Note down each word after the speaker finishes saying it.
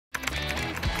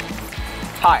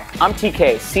Hi, I'm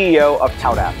TK, CEO of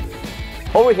ToutApp.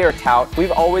 Over here at Tout,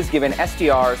 we've always given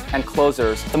SDRs and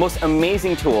closers the most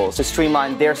amazing tools to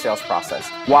streamline their sales process.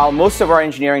 While most of our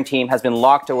engineering team has been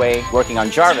locked away working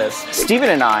on Jarvis, Steven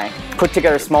and I put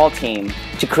together a small team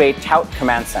to create Tout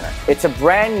Command Center. It's a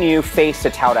brand new face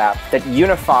to ToutApp that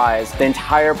unifies the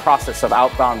entire process of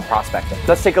outbound prospecting.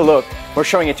 Let's take a look. We're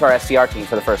showing it to our SDR team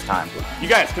for the first time. You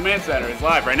guys, Command Center is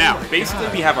live right now. Basically,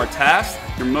 we have our tasks,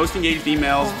 your most engaged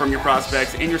emails from your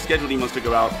prospects, and your scheduled emails to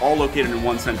go out, all located in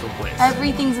one central place.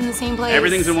 Everything's in the same place.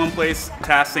 Everything's in one place.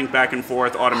 Tasks sync back and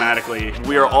forth automatically.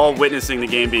 We are all witnessing the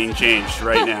game being changed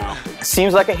right now.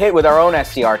 Seems like a hit with our own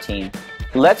SDR team.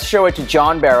 Let's show it to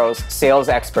John Barrows, sales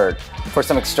expert, for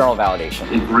some external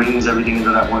validation. It brings everything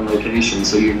into that one location,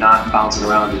 so you're not bouncing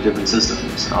around to different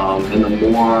systems. And the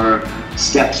more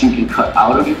steps you can cut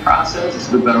out of your process,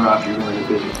 the better off you're going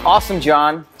to be. Awesome,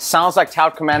 John. Sounds like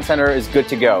Tout Command Center is good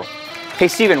to go. Hey,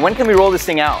 Steven, when can we roll this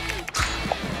thing out?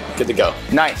 Good to go.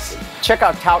 Nice. Check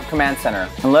out Tout Command Center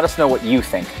and let us know what you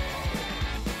think.